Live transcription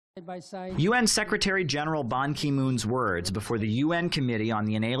UN Secretary General Ban Ki-moon's words before the UN Committee on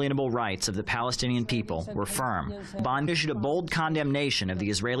the Inalienable Rights of the Palestinian People were firm. Ban issued a bold condemnation of the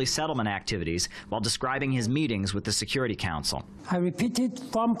Israeli settlement activities while describing his meetings with the Security Council. I repeated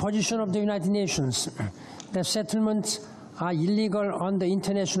firm position of the United Nations that settlements are illegal under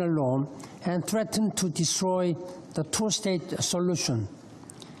international law and threaten to destroy the two-state solution.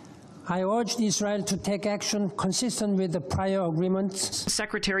 I urged Israel to take action consistent with the prior agreements.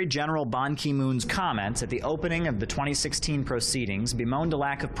 Secretary General Ban Ki-moon's comments at the opening of the 2016 proceedings bemoaned a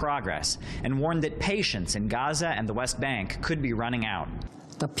lack of progress and warned that patience in Gaza and the West Bank could be running out.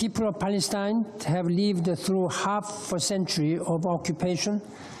 The people of Palestine have lived through half a century of occupation,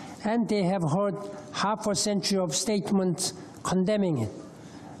 and they have heard half a century of statements condemning it.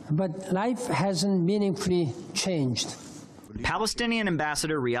 But life hasn't meaningfully changed. Palestinian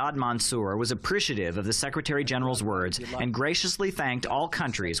Ambassador Riyad Mansour was appreciative of the Secretary General's words and graciously thanked all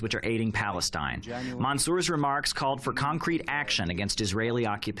countries which are aiding Palestine. Mansour's remarks called for concrete action against Israeli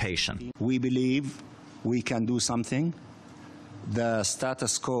occupation. We believe we can do something. The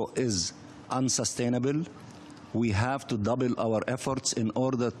status quo is unsustainable. We have to double our efforts in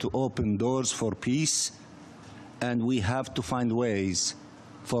order to open doors for peace, and we have to find ways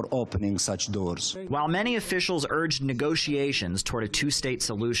for opening such doors. While many officials urged negotiations toward a two-state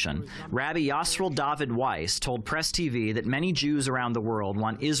solution, Rabbi Yasrel David Weiss told Press TV that many Jews around the world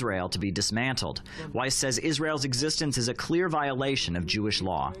want Israel to be dismantled. Weiss says Israel's existence is a clear violation of Jewish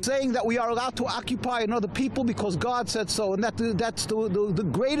law. Saying that we are allowed to occupy another people because God said so, and that's the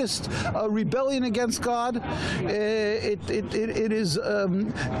greatest rebellion against God. It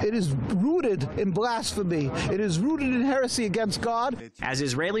is rooted in blasphemy. It is rooted in heresy against God.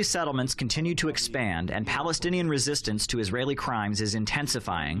 As Israeli settlements continue to expand and Palestinian resistance to Israeli crimes is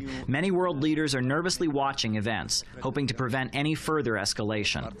intensifying, many world leaders are nervously watching events, hoping to prevent any further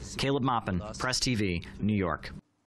escalation. Caleb Maupin, Press TV, New York.